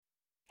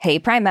Hey,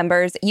 Prime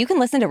members, you can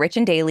listen to Rich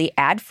and Daily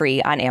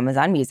ad-free on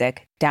Amazon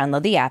Music.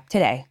 Download the app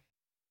today.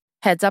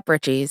 Heads up,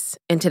 Richies.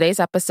 In today's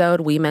episode,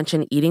 we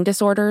mention eating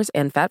disorders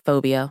and fat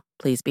phobia.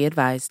 Please be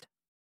advised.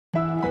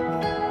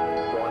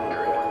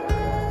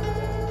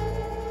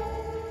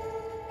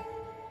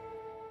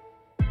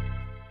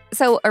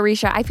 So,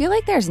 Arisha, I feel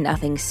like there's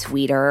nothing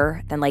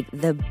sweeter than like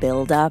the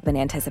buildup and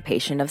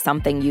anticipation of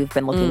something you've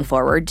been looking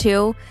forward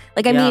to.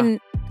 Like, I mean,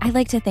 I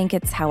like to think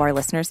it's how our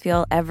listeners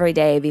feel every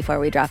day before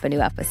we drop a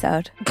new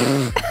episode.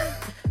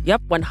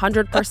 Yep,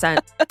 100%.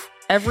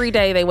 Every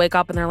day they wake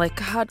up and they're like,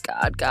 God,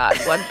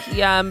 1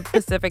 p.m.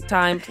 Pacific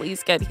time,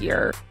 please get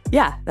here.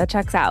 Yeah, that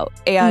checks out.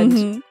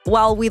 And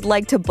while we'd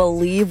like to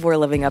believe we're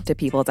living up to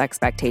people's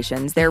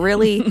expectations, there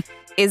really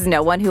is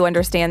no one who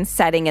understands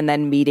setting and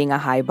then meeting a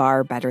high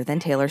bar better than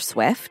Taylor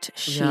Swift.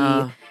 She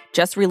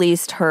just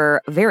released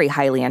her very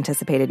highly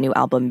anticipated new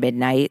album,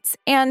 Midnights.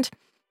 And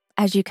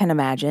as you can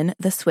imagine,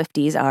 the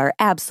Swifties are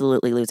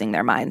absolutely losing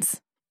their minds.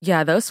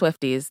 Yeah, those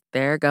Swifties,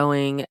 they're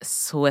going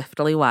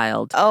swiftly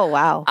wild. Oh,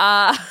 wow.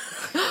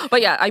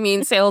 But yeah, I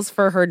mean, sales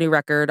for her new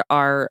record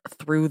are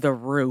through the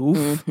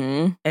roof.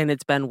 And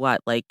it's been,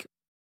 what, like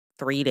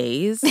 3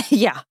 days?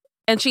 Yeah.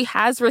 And she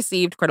has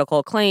received critical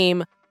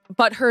acclaim,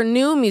 but her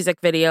new music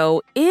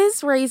video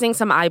is raising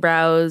some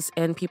eyebrows,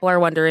 and people are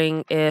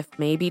wondering if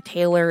maybe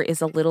Taylor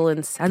is a little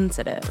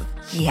insensitive.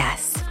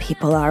 Yes,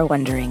 people are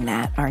wondering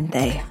that, aren't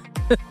they?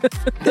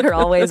 They're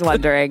always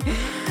wondering.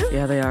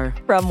 Yeah, they are.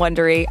 From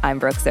Wondery, I'm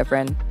Brooke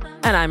Sifrin.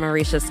 And I'm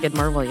Arisha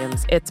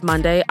Skidmore-Williams. It's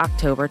Monday,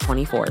 October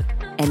 24th.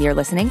 And you're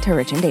listening to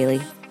Rich and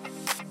Daily.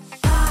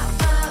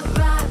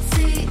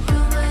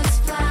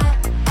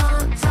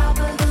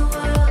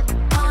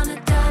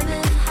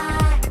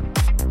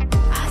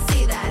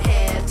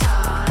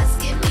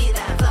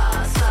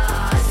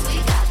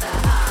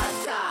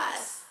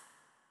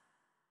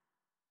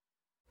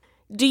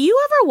 Do you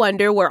ever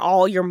wonder where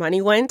all your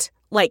money went?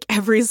 Like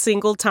every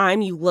single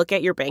time you look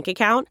at your bank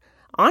account?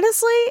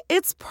 Honestly,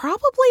 it's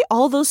probably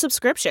all those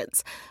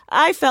subscriptions.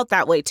 I felt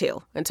that way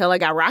too, until I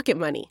got Rocket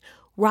Money.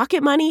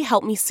 Rocket Money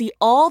helped me see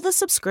all the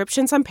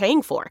subscriptions I'm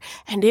paying for,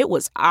 and it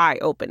was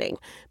eye-opening.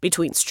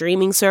 Between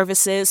streaming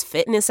services,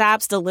 fitness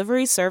apps,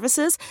 delivery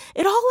services,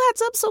 it all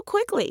adds up so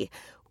quickly.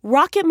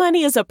 Rocket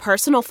Money is a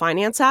personal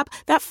finance app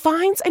that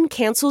finds and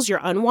cancels your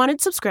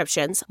unwanted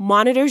subscriptions,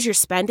 monitors your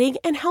spending,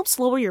 and helps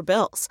lower your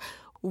bills.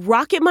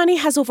 Rocket Money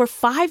has over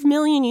 5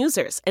 million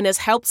users and has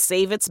helped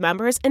save its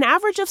members an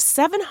average of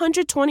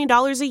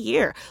 $720 a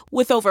year,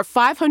 with over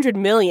 500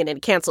 million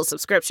in canceled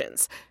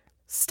subscriptions.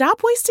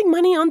 Stop wasting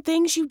money on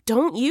things you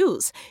don't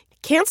use.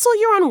 Cancel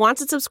your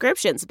unwanted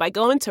subscriptions by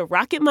going to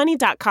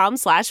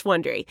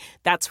rocketmoney.com/Wondery.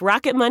 That's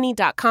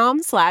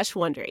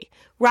rocketmoney.com/Wondery.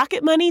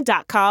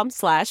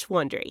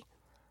 rocketmoney.com/Wondery.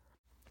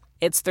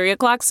 It's 3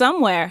 o'clock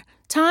somewhere.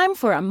 Time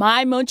for a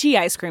My Mochi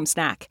ice cream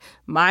snack.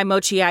 My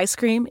Mochi ice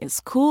cream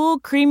is cool,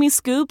 creamy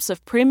scoops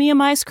of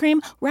premium ice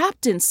cream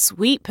wrapped in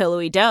sweet,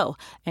 pillowy dough.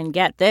 And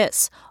get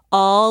this,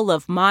 all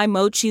of My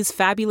Mochi's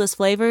fabulous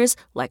flavors,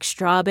 like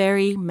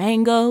strawberry,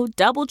 mango,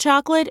 double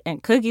chocolate,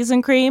 and cookies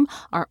and cream,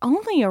 are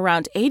only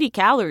around 80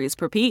 calories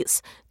per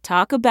piece.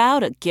 Talk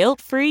about a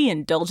guilt-free,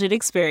 indulgent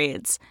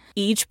experience.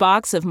 Each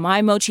box of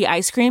My Mochi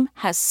ice cream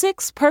has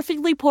 6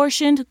 perfectly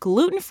portioned,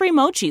 gluten-free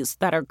mochis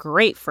that are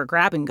great for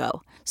grab and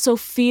go. So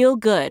feel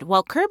good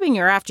while curbing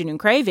your afternoon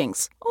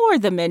cravings, or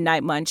the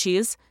midnight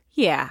munchies.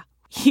 Yeah,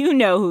 you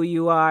know who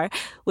you are,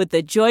 with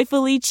the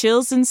joyfully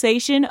chill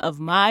sensation of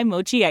My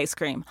Mochi ice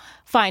cream.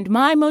 Find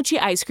My Mochi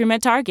ice cream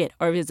at Target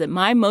or visit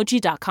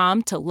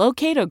mymochi.com to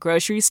locate a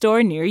grocery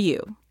store near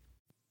you.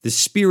 The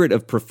spirit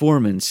of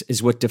performance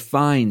is what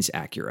defines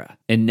Acura,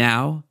 and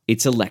now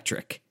it's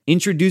electric.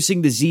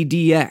 Introducing the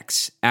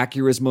ZDX,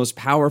 Acura's most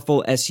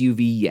powerful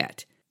SUV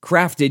yet.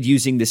 Crafted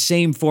using the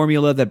same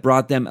formula that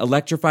brought them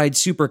electrified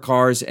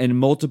supercars and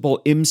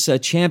multiple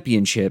IMSA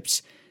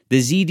championships,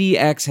 the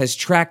ZDX has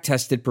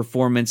track-tested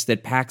performance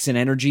that packs an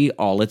energy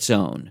all its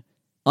own.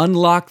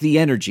 Unlock the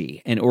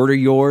energy and order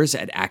yours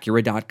at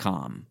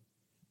Acura.com.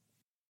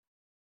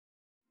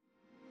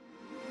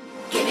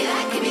 Give me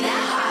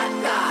that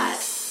hot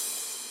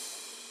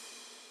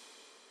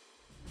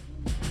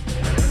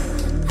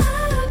goss.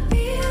 I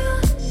feel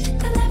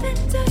the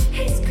lavender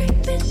haze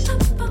creeping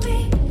up on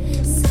me.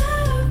 So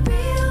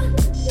real.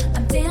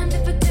 I'm damned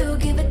if I do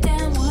give a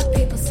damn what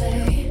people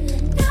say.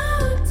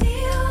 No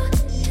deal.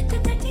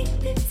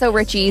 So,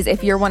 Richies,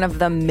 if you're one of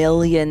the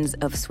millions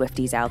of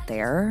Swifties out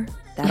there,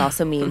 that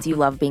also means you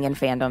love being in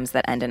fandoms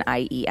that end in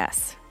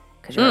IES,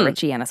 because you're a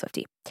Richie and a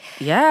Swiftie.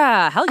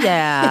 Yeah, hell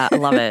yeah. I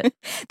love it.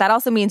 That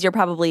also means you're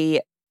probably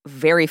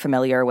very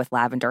familiar with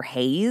Lavender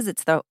Haze.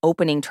 It's the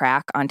opening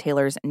track on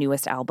Taylor's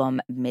newest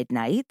album,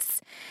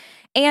 Midnights.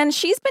 And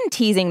she's been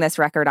teasing this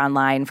record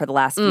online for the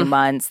last few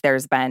months.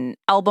 There's been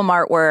album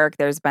artwork.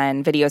 There's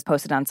been videos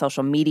posted on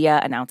social media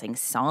announcing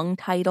song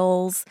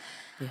titles.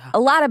 Yeah. A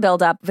lot of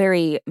build-up,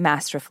 very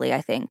masterfully,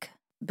 I think,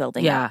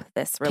 building up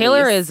this release.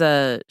 Taylor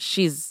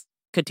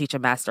could teach a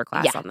master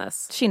class on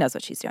this. She knows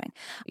what she's doing.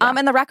 Yeah.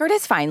 And the record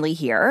is finally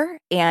here,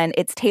 and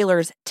it's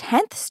Taylor's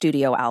 10th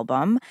studio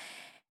album.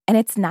 And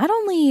it's not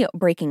only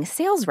breaking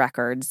sales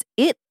records,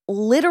 it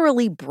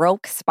literally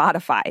broke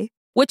Spotify.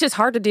 Which is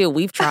hard to do.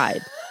 We've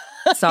tried.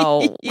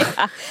 So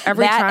Yeah.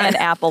 every That time and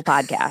Apple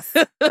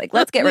Podcasts. Like,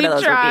 let's get rid of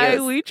those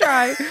reviews. We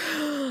try.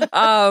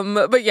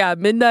 But yeah,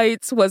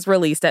 Midnights was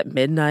released at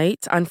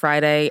midnight on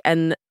Friday,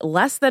 and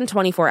less than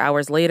 24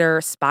 hours later,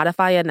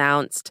 Spotify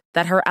announced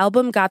that her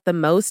album got the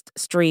most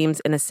streams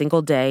in a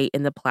single day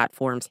in the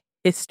platform's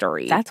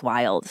history. That's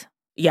wild.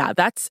 Yeah,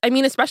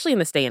 especially in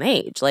this day and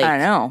age. Like, I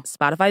know.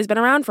 Spotify's been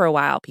around for a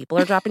while. People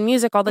are dropping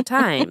music all the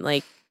time.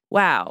 Like,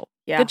 wow.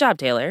 Yeah. Good job,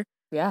 Taylor.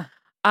 Yeah.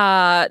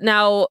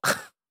 Now,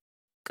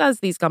 because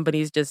these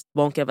companies just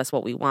won't give us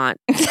what we want,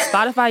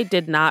 Spotify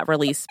did not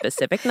release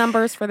specific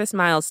numbers for this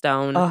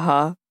milestone.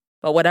 Uh-huh.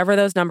 But whatever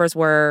those numbers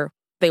were,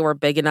 they were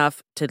big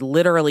enough to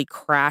literally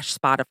crash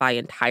Spotify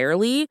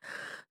entirely.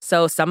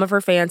 So some of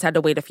her fans had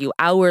to wait a few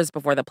hours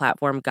before the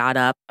platform got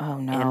up Oh,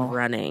 no. and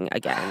running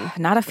again.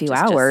 Not a which few is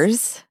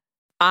just-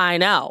 I I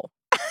know.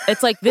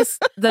 It's like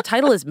the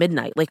title is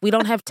Midnight. Like, we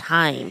don't have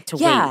time to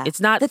Yeah, wait. It's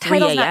not The 3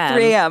 title's not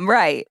 3 a.m.,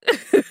 right.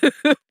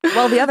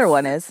 Well, the other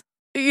one is.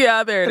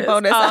 Yeah, there it The is.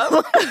 bonus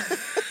album.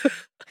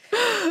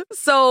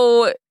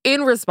 So,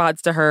 in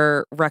response to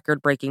her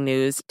record-breaking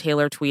news,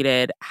 Taylor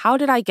tweeted, "How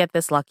did I get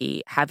this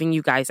lucky having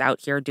you guys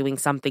out here doing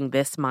something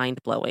this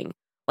mind-blowing?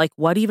 Like,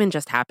 what even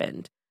just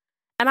happened?"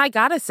 And I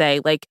gotta say,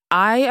 like,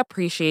 I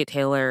appreciate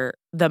Taylor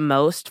the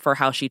most for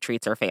how she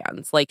treats her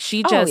fans. Like,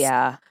 she just, Oh,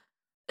 yeah.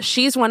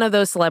 she's one of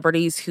those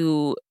celebrities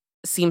who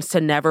seems to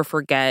never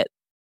forget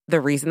the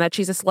reason that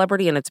she's a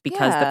celebrity, and it's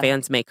because the Yeah.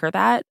 fans make her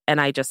that. And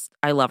I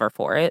love her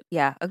for it.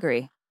 Yeah,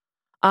 agree.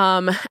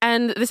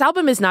 And this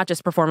album is not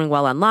just performing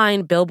well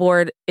online.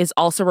 Billboard is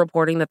also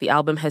reporting that the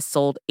album has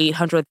sold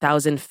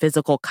 800,000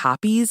 physical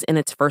copies in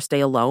its first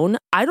day alone.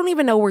 I don't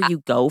even know where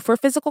you go for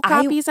physical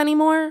copies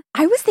anymore.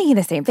 I was thinking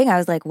the same thing. I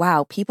was like,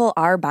 wow, people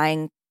are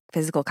buying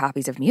physical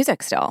copies of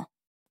music still.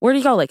 Where do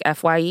you go? Like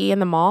FYE in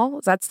the mall?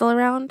 Is that still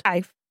around?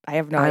 I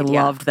have no I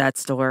idea. loved that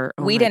store.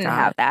 Oh we my didn't God.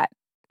 have that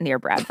near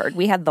Bradford.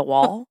 We had The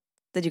Wall.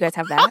 Did you guys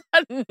have that?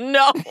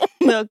 No.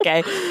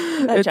 Okay.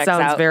 That It checks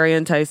sounds out. very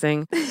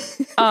enticing.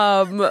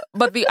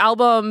 But the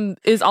album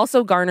is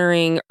also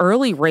garnering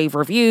early rave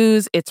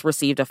reviews. It's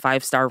received a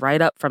 5-star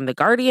write-up from The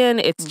Guardian.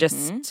 It's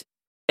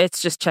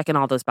just checking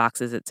all those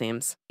boxes, it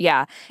seems.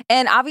 Yeah.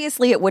 And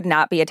obviously it would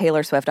not be a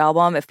Taylor Swift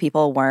album if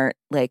people weren't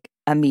like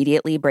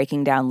immediately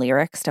breaking down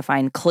lyrics to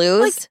find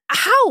clues. Like,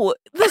 how?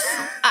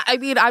 I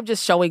mean, I'm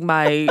just showing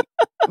my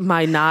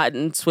not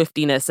and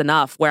Swiftiness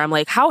enough where I'm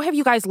like, how have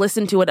you guys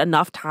listened to it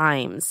enough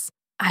times?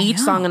 Each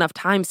song enough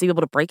times to be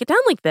able to break it down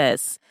like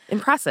this?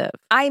 Impressive.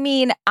 I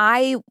mean,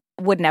 I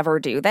would never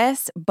do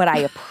this, but I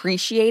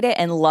appreciate it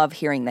and love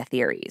hearing the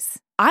theories.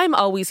 I'm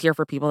always here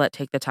for people that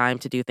take the time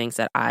to do things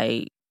that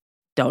I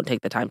don't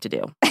take the time to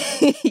do.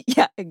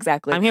 Yeah,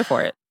 exactly. I'm here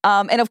for it.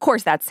 And of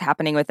course, that's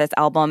happening with this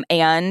album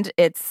and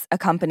its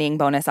accompanying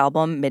bonus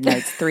album,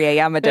 Midnight's 3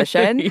 a.m.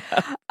 edition.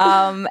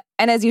 Yeah.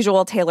 And as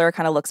usual, Taylor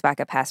kind of looks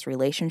back at past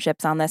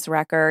relationships on this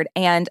record.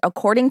 And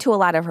according to a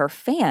lot of her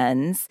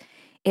fans,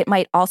 it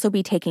might also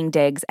be taking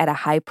digs at a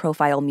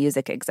high-profile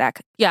music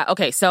exec. Yeah,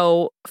 okay.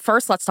 So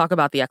first, let's talk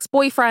about the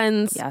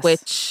ex-boyfriends, Yes.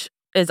 which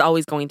is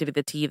always going to be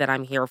the tea that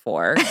I'm here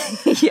for.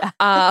 Yeah.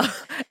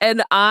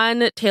 And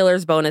on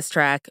Taylor's bonus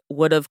track,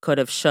 Would've,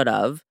 Could've,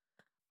 Should've,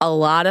 a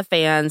lot of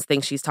fans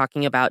think she's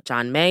talking about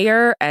John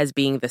Mayer as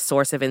being the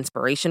source of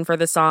inspiration for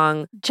the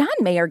song. John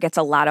Mayer gets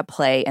a lot of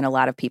play in a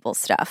lot of people's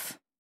stuff.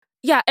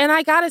 Yeah, and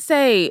I gotta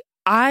say,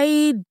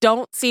 I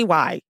don't see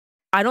why.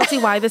 I don't see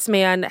why this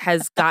man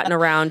has gotten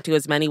around to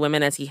as many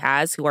women as he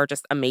has who are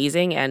just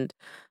amazing. And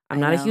I'm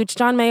I not a know. huge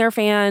John Mayer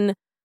fan,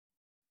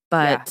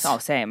 but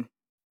same.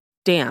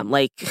 damn,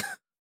 like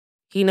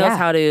he knows Yeah.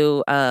 how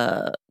to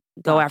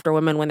go after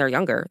women when they're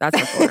younger. That's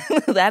for sure.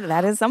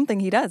 that is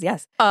something he does,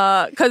 yes.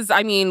 Because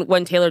I mean,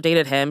 when Taylor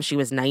dated him, she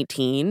was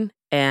 19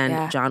 and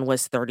Yeah. John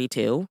was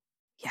 32.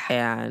 Yeah.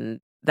 And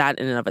that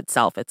in and of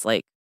itself, it's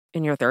like,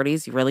 in your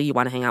 30s, you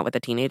want to hang out with a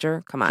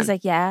teenager? Come on. He's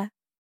like, yeah,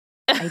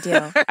 I do.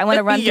 I want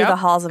to run through Yep. the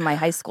halls of my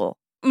high school.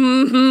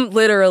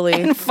 Literally.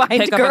 And find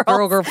Pick up a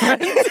girls.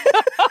 girlfriend.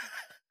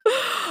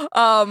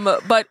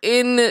 But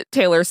in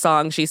Taylor's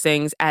song, she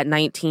sings, "At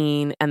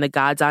 19, and the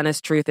God's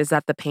honest truth is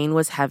that the pain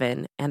was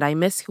heaven, and I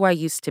miss who I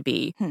used to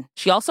be."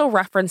 She also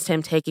referenced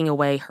him taking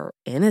away her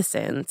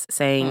innocence,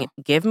 saying,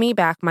 "Give me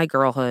back my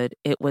girlhood.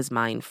 It was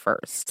mine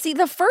first." See,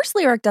 the first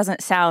lyric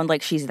doesn't sound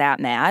like she's that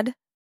mad.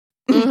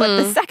 But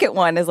the second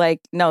one is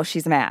like, no,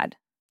 she's mad.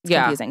 It's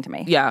Yeah. confusing to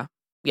me. Yeah.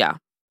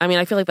 I mean,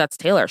 I feel like that's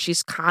Taylor.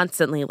 She's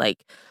constantly like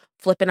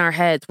flipping our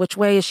heads. Which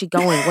way is she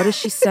going? What is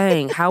she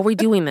saying? How are we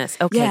doing this?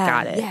 Okay,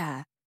 got it.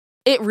 Yeah.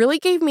 It really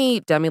gave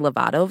me Demi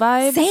Lovato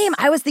vibes. Same.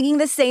 I was thinking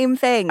the same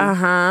thing.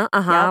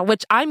 Yep.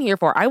 Which I'm here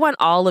for. I want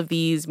all of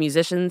these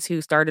musicians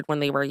who started when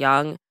they were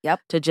young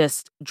to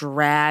just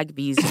drag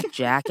these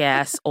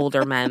jackass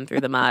older men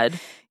through the mud.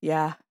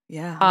 Yeah.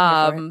 Yeah.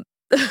 I'm here for it.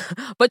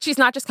 But she's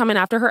not just coming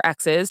after her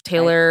exes.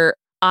 Taylor,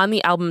 on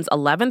the album's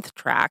 11th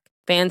track,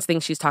 fans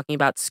think she's talking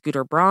about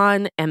Scooter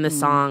Braun, and the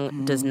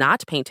song does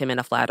not paint him in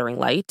a flattering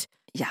light.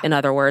 Yeah. In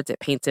other words, it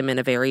paints him in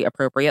a very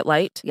appropriate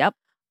light. Yep.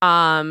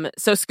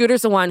 So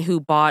Scooter's the one who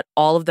bought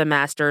all of the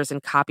masters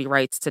and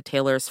copyrights to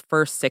Taylor's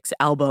first 6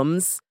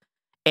 albums,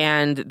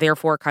 and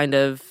therefore kind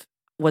of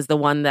was the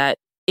one that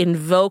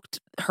invoked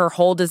her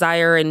whole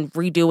desire in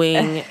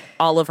redoing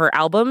all of her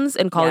albums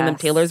and calling them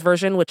Yes. Taylor's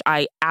version, which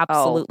I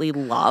absolutely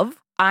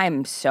love.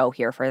 I'm so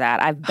here for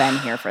that. I've been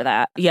here for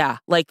that. Yeah,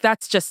 like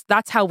that's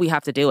how we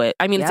have to do it.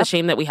 I mean, it's a Yep.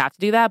 shame that we have to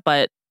do that,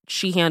 but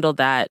she handled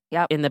that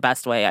Yep. in the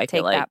best way, I Take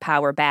feel like. that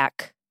power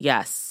back.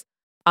 Yes.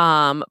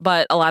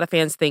 But a lot of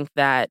fans think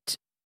that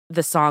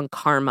the song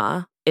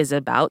Karma is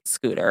about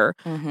Scooter.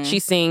 Mhm. She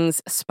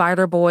sings,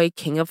 Spider Boy,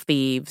 King of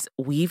Thieves,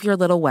 weave your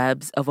little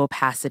webs of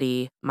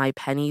opacity, my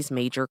pennies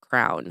major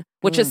crown,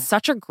 which is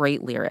such a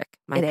great lyric.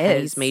 My It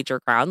pennies is. major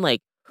crown. Like,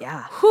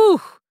 Yeah.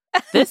 whew,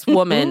 this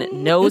woman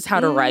knows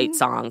how to write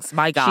songs.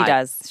 My God. She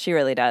does. She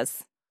really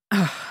does.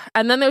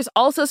 And then there's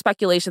also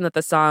speculation that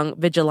the song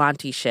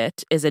Vigilante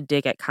Shit is a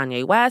dig at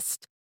Kanye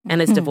West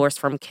and his divorce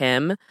from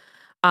Kim.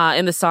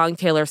 In the song,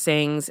 Taylor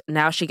sings,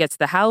 now she gets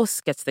the house,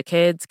 gets the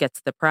kids,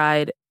 gets the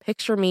pride.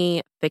 Picture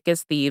me thick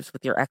as thieves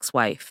with your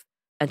ex-wife.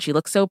 And she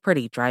looks so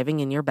pretty driving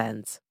in your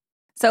Benz.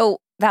 So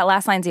that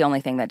last line's the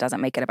only thing that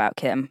doesn't make it about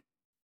Kim.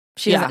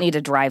 She doesn't need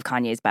to drive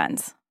Kanye's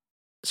Benz.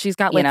 She's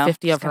got You like know?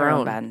 50 She's of got her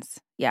own. Benz.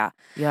 Yeah.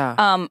 Yeah.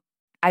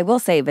 I will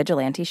say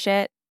Vigilante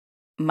Shit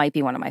might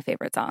be one of my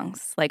favorite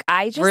songs. Like,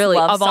 I just Really?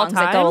 love Of all songs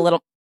that go a time?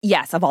 little...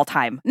 Yes, of all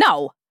time.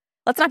 No.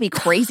 Let's not be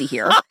crazy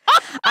here.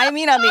 I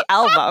mean on the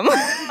album.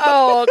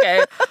 Oh, okay.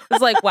 I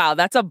was like, wow,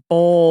 that's a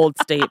bold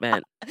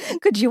statement.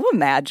 Could you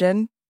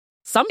imagine?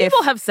 Some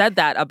people have said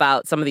that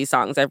about some of these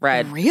songs I've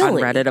read on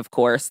Really? Reddit, of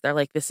course. They're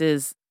like, this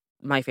is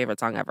my favorite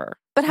song ever.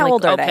 But how Like,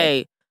 old are they?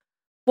 Okay.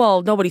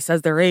 Well, nobody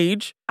says their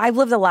age. I've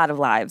lived a lot of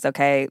lives,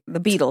 okay? The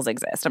Beatles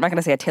exist. I'm not going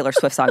to say a Taylor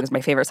Swift song is my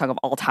favorite song of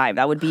all time.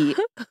 That would be...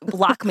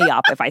 Lock me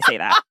up if I say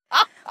that.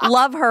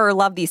 Love her,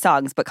 love these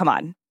songs, but come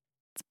on.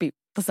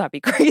 Let's not be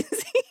crazy.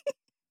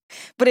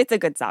 But it's a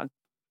good song.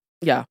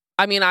 Yeah.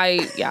 I mean,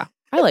 I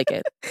like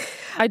it.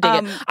 I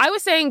dig it. I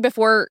was saying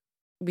before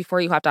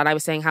you hopped on, I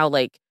was saying how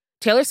like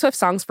Taylor Swift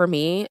songs for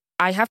me,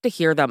 I have to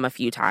hear them a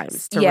few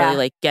times to Yeah. really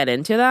like get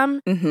into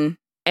them. Mm-hmm.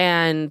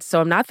 And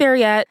so I'm not there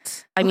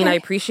yet. I mean, I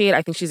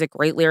Okay. think she's a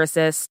great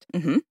lyricist.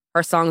 Mm-hmm.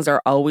 Her songs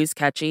are always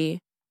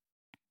catchy,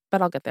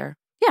 but I'll get there.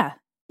 Yeah.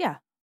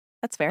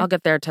 That's fair. I'll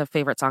get there to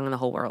favorite song in the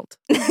whole world.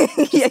 Yeah,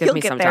 give you'll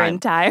me get some there in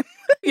time.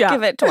 Yeah.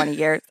 Give it 20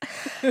 years.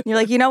 You're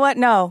like, you know what?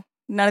 No,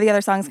 none of the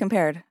other songs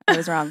compared. I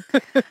was wrong.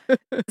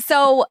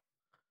 So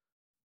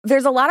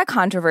there's a lot of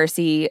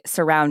controversy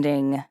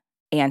surrounding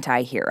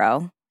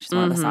Anti-Hero, which is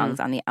one of the Mhm. songs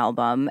on the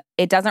album.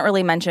 It doesn't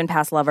really mention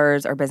past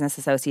lovers or business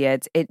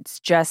associates. It's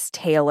just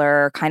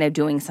Taylor kind of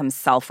doing some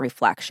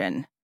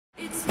self-reflection.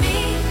 It's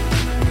me.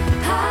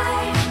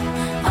 Hi,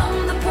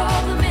 I'm the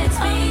problem. It's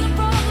me.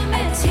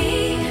 At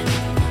tea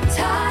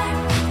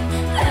time,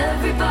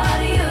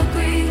 everybody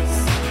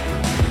agrees.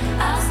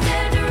 I'll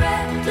stare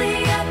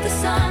directly at the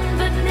sun,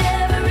 but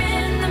never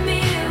in the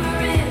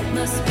mirror. It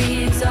must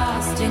be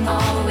exhausting,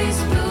 always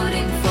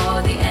rooting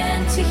for the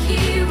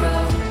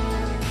anti-hero.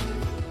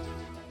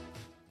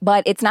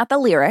 But it's not the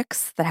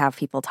lyrics that have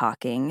people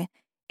talking.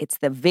 It's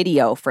the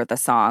video for the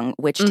song,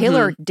 which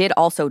Taylor did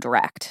also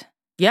direct.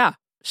 Yeah.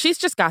 She's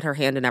just got her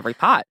hand in every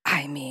pot.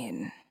 I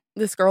mean,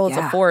 This girl is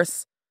a Yeah.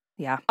 force.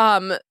 yeah.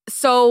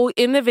 So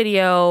in the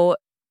video,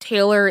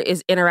 Taylor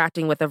is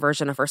interacting with a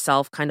version of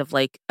herself, kind of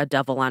like a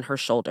devil on her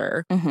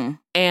shoulder. Mm-hmm.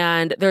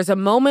 And there's a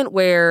moment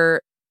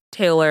where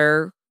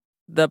Taylor,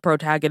 the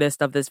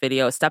protagonist of this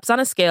video, steps on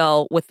a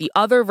scale with the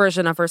other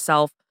version of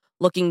herself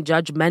looking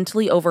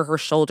judgmentally over her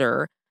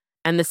shoulder.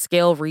 And the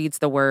scale reads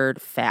the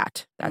word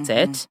fat. That's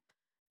it.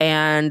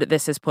 And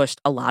this has pushed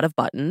a lot of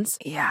buttons.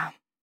 Yeah.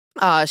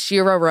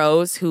 Shira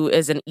Rose, who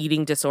is an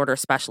eating disorder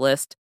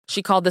specialist,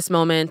 she called this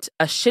moment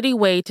a shitty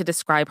way to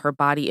describe her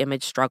body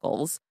image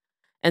struggles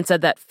and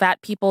said that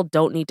fat people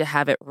don't need to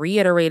have it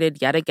reiterated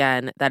yet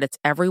again that it's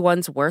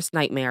everyone's worst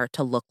nightmare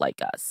to look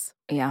like us.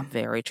 Yeah.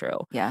 Very true.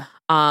 Yeah.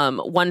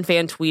 One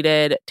fan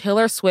tweeted,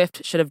 Taylor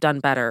Swift should have done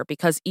better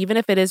because even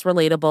if it is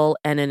relatable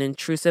and an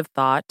intrusive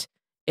thought,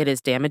 it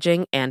is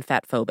damaging and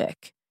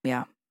fatphobic.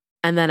 Yeah.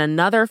 And then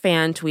another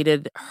fan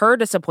tweeted her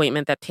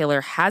disappointment that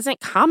Taylor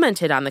hasn't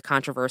commented on the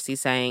controversy,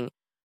 saying,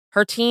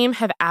 her team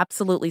have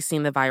absolutely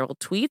seen the viral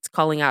tweets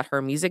calling out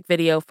her music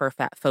video for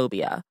fat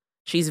phobia.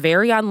 She's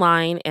very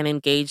online and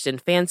engaged in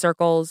fan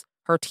circles.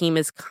 Her team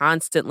is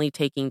constantly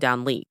taking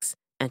down leaks,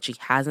 and she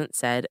hasn't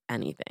said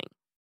anything.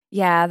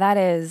 Yeah, that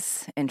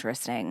is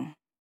interesting.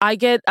 I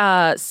get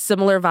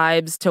similar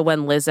vibes to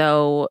when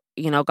Lizzo,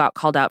 got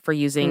called out for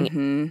using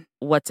Mhm.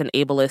 what's an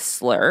ableist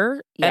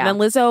slur. Yeah. And then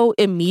Lizzo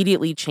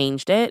immediately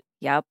changed it.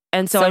 Yep.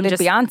 And so, So I'm did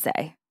just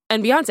Beyonce.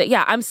 And Beyonce,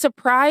 yeah, I'm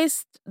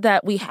surprised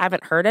that we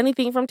haven't heard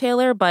anything from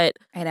Taylor, but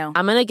I know.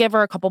 I'm going to give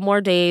her a couple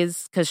more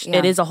days because Yeah.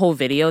 it is a whole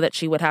video that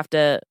she would have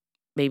to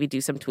maybe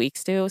do some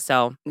tweaks to.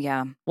 So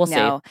Yeah. we'll see.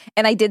 No.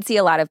 And I did see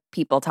a lot of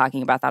people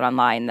talking about that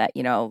online that,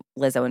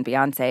 Lizzo and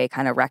Beyonce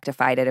kind of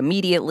rectified it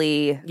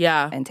immediately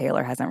Yeah. and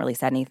Taylor hasn't really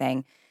said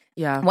anything.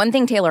 Yeah. One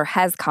thing Taylor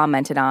has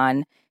commented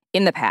on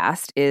in the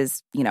past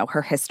is,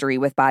 her history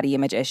with body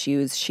image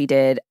issues. She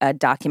did a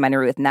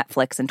documentary with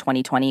Netflix in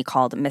 2020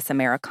 called Miss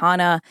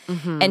Americana,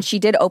 and she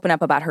did open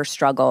up about her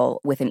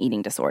struggle with an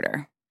eating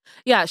disorder.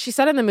 Yeah, she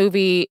said in the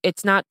movie,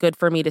 it's not good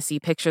for me to see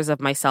pictures of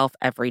myself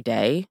every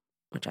day,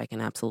 which I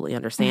can absolutely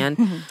understand.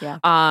 Yeah.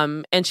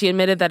 And she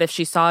admitted that if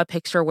she saw a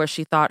picture where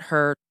she thought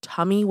her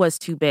tummy was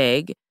too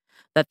big,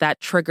 that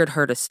triggered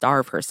her to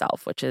starve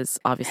herself, which is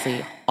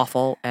obviously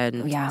awful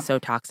and so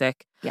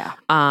toxic. Yeah.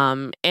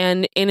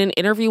 And in an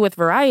interview with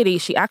Variety,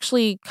 she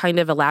actually kind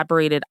of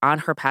elaborated on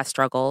her past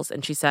struggles.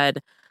 And she said,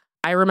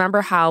 I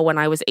remember how when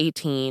I was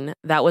 18,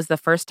 that was the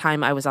first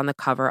time I was on the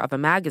cover of a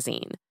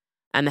magazine.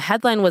 And the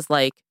headline was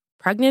like,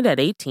 pregnant at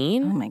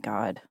 18? Oh my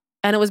God.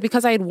 And it was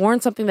because I had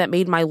worn something that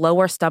made my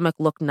lower stomach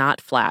look not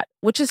flat,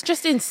 which is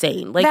just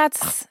insane. Like,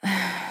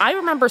 I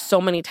remember so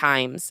many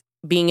times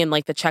being in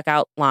like the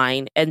checkout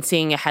line and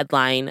seeing a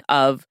headline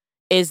of,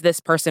 is this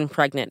person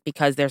pregnant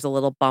because there's a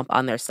little bump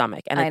on their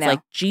stomach? And it's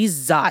like,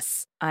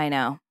 Jesus. I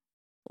know.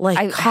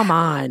 Like, come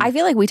on. I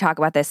feel like we talk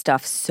about this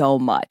stuff so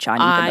much on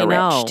Even the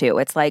Rich, too.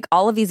 It's like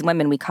all of these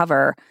women we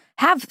cover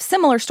have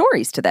similar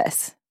stories to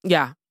this.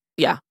 Yeah.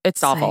 Yeah.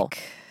 It's awful. Like,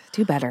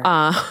 do better.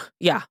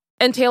 Yeah.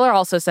 And Taylor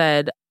also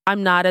said,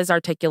 I'm not as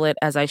articulate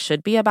as I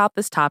should be about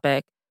this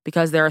topic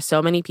because there are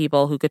so many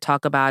people who could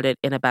talk about it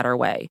in a better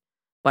way.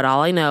 But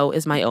all I know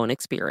is my own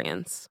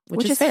experience,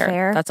 which is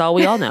fair. That's all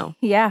we all know.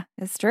 Yeah,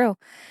 it's true.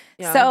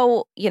 Yeah.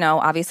 So,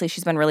 obviously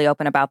she's been really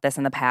open about this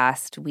in the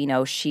past. We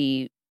know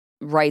she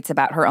writes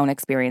about her own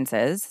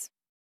experiences,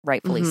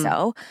 rightfully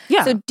so.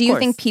 Yeah. So do you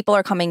think people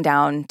are coming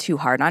down too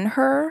hard on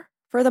her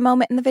for the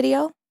moment in the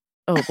video?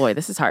 Oh boy,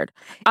 this is hard.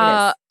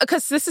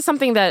 Because this is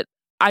something that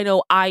I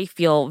know I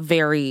feel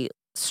very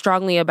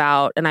strongly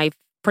about, and I'm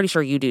pretty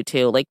sure you do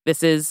too. Like,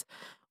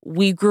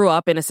 we grew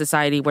up in a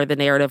society where the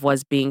narrative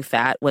was being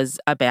fat was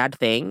a bad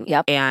thing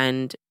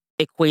and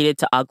equated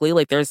to ugly.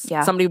 Like, there's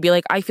somebody would be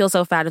like, I feel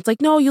so fat. It's like,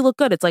 no, you look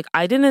good. It's like,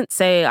 I didn't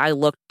say I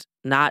looked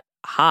not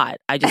hot.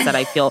 I just said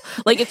I feel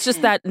like it's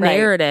just that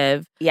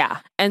narrative. Yeah.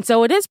 And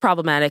so it is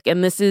problematic.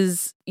 And this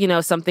is,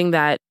 something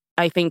that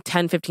I think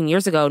 10, 15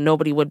 years ago,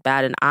 nobody would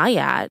bat an eye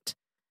at.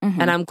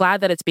 And I'm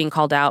glad that it's being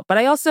called out. But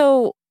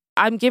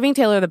I'm giving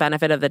Taylor the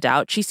benefit of the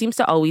doubt. She seems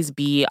to always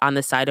be on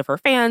the side of her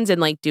fans and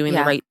like doing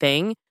the right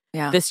thing.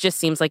 Yeah. This just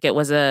seems like it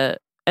was an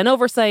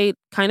oversight,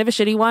 kind of a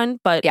shitty one,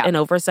 but an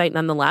oversight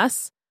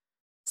nonetheless.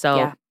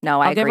 So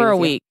I'll give her a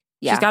week.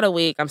 Yeah. She's got a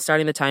week. I'm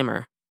starting the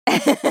timer.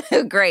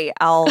 Great.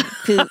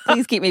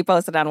 Please keep me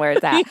posted on where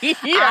it's at.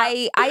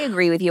 I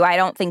agree with you. I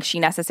don't think she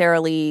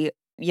necessarily,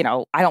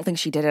 I don't think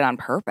she did it on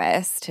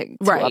purpose to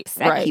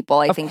upset people.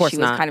 I think she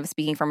was kind of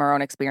speaking from her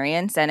own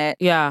experience, and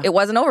it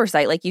was an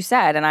oversight, like you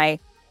said. And I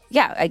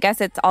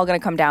guess it's all going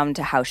to come down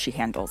to how she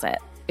handles it.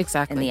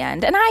 Exactly. In the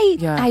end. And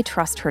I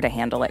trust her to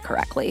handle it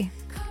correctly,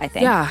 I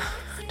think. Yeah.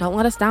 Don't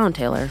let us down,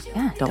 Taylor.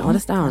 Yeah. Don't let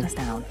us down. Let us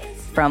down.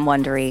 From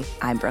Wondery,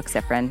 I'm Brooke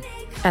Sifrin.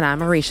 And I'm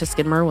Marisha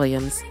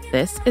Skidmore-Williams.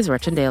 This is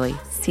Rich and Daily.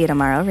 See you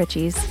tomorrow,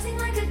 Richies.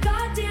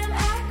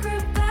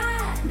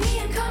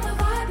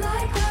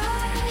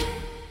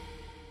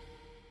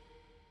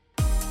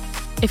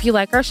 If you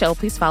like our show,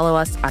 please follow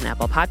us on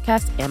Apple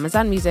Podcasts,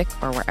 Amazon Music,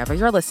 or wherever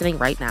you're listening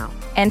right now.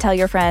 And tell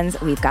your friends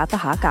we've got the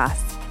hot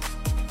goss.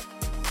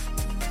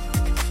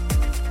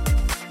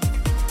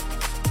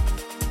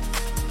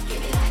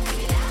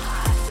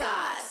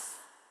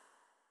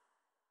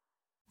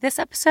 This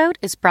episode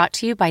is brought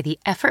to you by the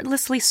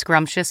effortlessly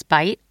scrumptious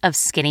bite of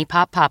Skinny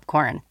Pop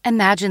popcorn.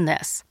 Imagine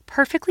this: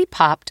 perfectly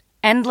popped,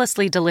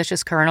 endlessly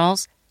delicious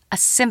kernels, a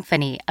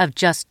symphony of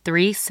just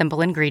 3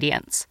 simple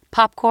ingredients: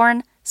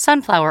 popcorn,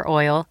 sunflower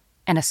oil,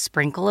 and a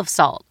sprinkle of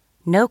salt.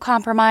 No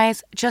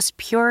compromise, just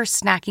pure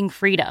snacking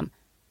freedom.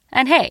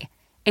 And hey,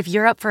 if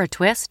you're up for a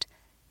twist,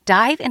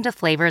 dive into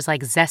flavors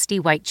like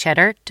zesty white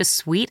cheddar to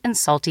sweet and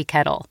salty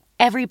kettle.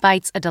 Every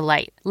bite's a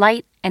delight,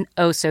 light and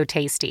oh so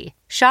tasty.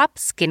 Shop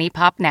Skinny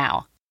Pop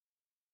now.